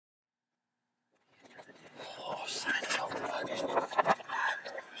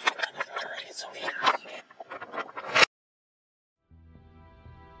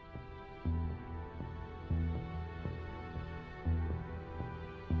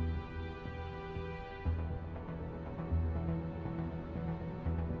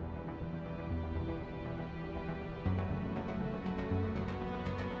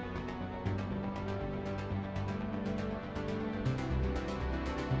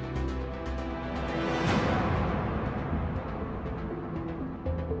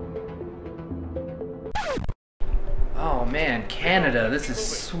Canada. This is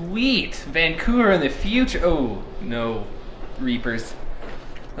sweet. Vancouver in the future. Oh, no. Reapers.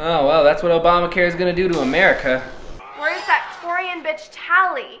 Oh, well, that's what Obamacare is gonna do to America. Where's that Torian bitch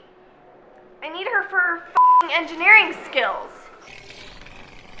Tally? I need her for her f***ing engineering skills.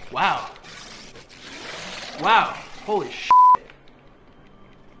 Wow. Wow. Holy shit.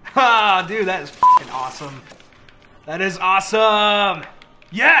 Ah, dude, that is f***ing awesome. That is awesome.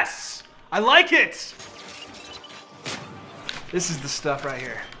 Yes! I like it! This is the stuff right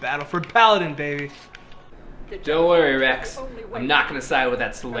here. Battleford Paladin, baby. Don't worry, Rex. I'm not gonna side with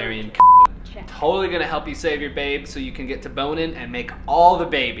that Solarian. Totally gonna help you save your babe so you can get to boning and make all the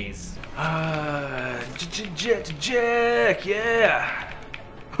babies. Jack, yeah.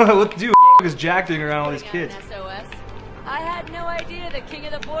 What the is Jack doing around all these kids? SOS. I had no idea the king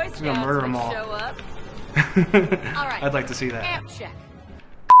of the Boy Scouts would show up. All right. I'd like to see that. Amp check.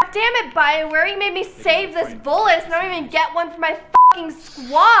 Damn it, BioWare, you made me save this bullet and I don't even get one for my f***ing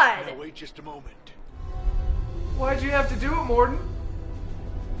squad. Now wait just a moment. Why'd you have to do it, Morden?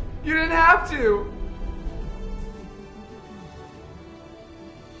 You didn't have to.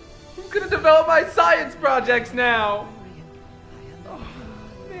 Who's gonna develop my science projects now? Oh,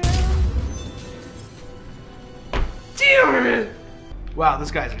 man. Damn it! Wow,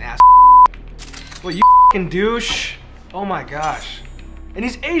 this guy's an ass. What, you f***ing douche? Oh my gosh. And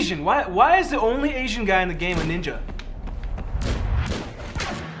he's Asian. Why is the only Asian guy in the game a ninja?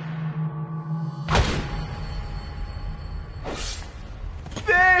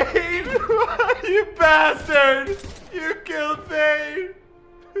 Thane! You bastard! You killed Thane!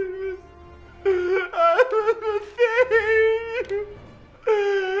 Thane!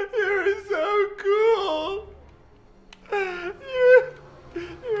 You were so cool!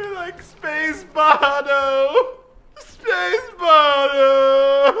 You're like Space Bono! Space Bono!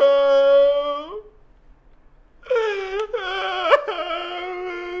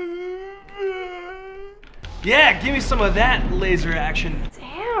 Yeah, give me some of that laser action.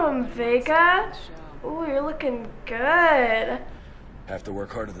 Damn, Vega. Ooh, you're looking good. Have to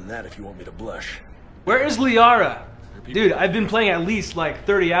work harder than that if you want me to blush. Where is Liara? Dude, I've been playing at least like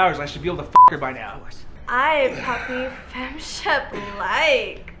 30 hours. I should be able to f her by now. I puppy femship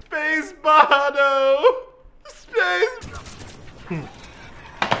like. Space Bono! Space.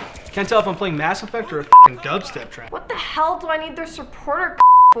 Can't tell if I'm playing Mass Effect or a f***ing dubstep track. What the hell do I need their supporter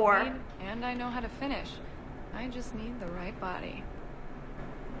for? And I know how to finish. I just need the right body.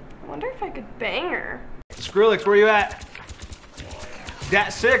 I wonder if I could bang her. Skrillex, where you at?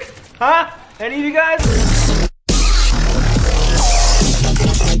 That sick? Huh? Any of you guys?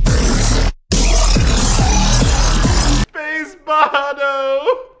 Space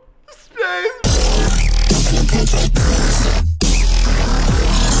Bono! Space.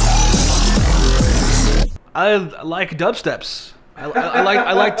 I like dubsteps.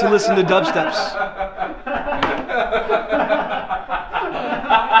 I like to listen to dubsteps.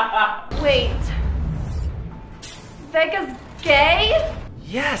 Wait. Vega's gay?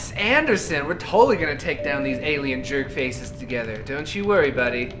 Yes, Anderson, we're totally gonna take down these alien jerk faces together. Don't you worry,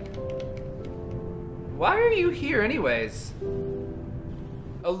 buddy. Why are you here anyways?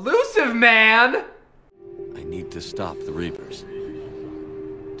 Elusive man! I need to stop the Reapers.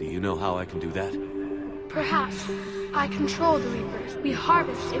 Do you know how I can do that? Perhaps. I control the Reapers. We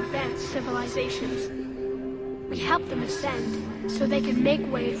harvest advanced civilizations. We help them ascend so they can make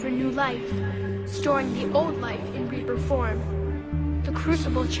way for new life, storing the old life in Reaper form. The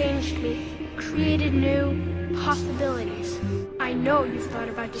Crucible changed me, created new possibilities. I know you've thought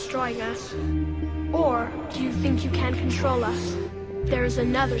about destroying us. Or do you think you can control us? There is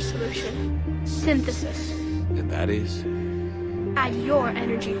another solution. Synthesis. And that is? Add your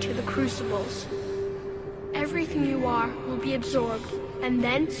energy to the Crucibles. Everything you are will be absorbed and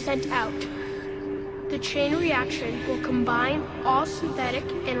then sent out. The chain reaction will combine all synthetic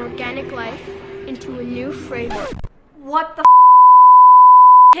and organic life into a new framework. What the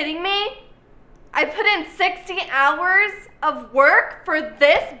kidding me? I put in 60 hours of work for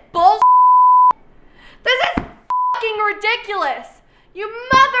this bull. This is fucking ridiculous. You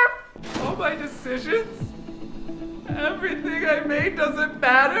mother. All my decisions? Everything I made doesn't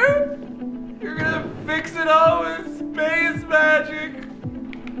matter? You're gonna fix it all with space magic.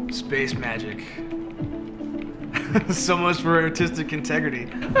 Space magic. So much for artistic integrity.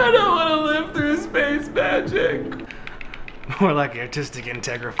 I don't want to live through space magic. More like artistic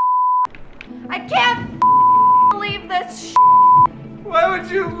integrity. I can't believe this. Why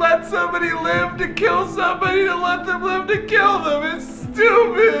would you let somebody live to kill somebody to let them live to kill them? It's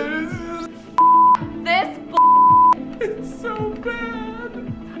stupid. This it's so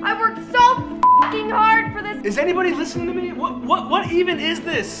bad. I worked so fucking hard for this. Is any anybody listening to me? What even is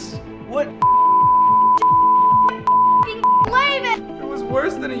this? What? Blame it! It was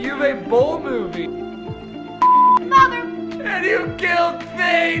worse than a Juve Bowl movie. Mother! And you killed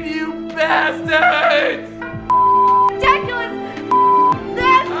Thane, you bastards! Ridiculous!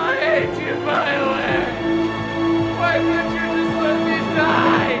 This! I hate you, Violet!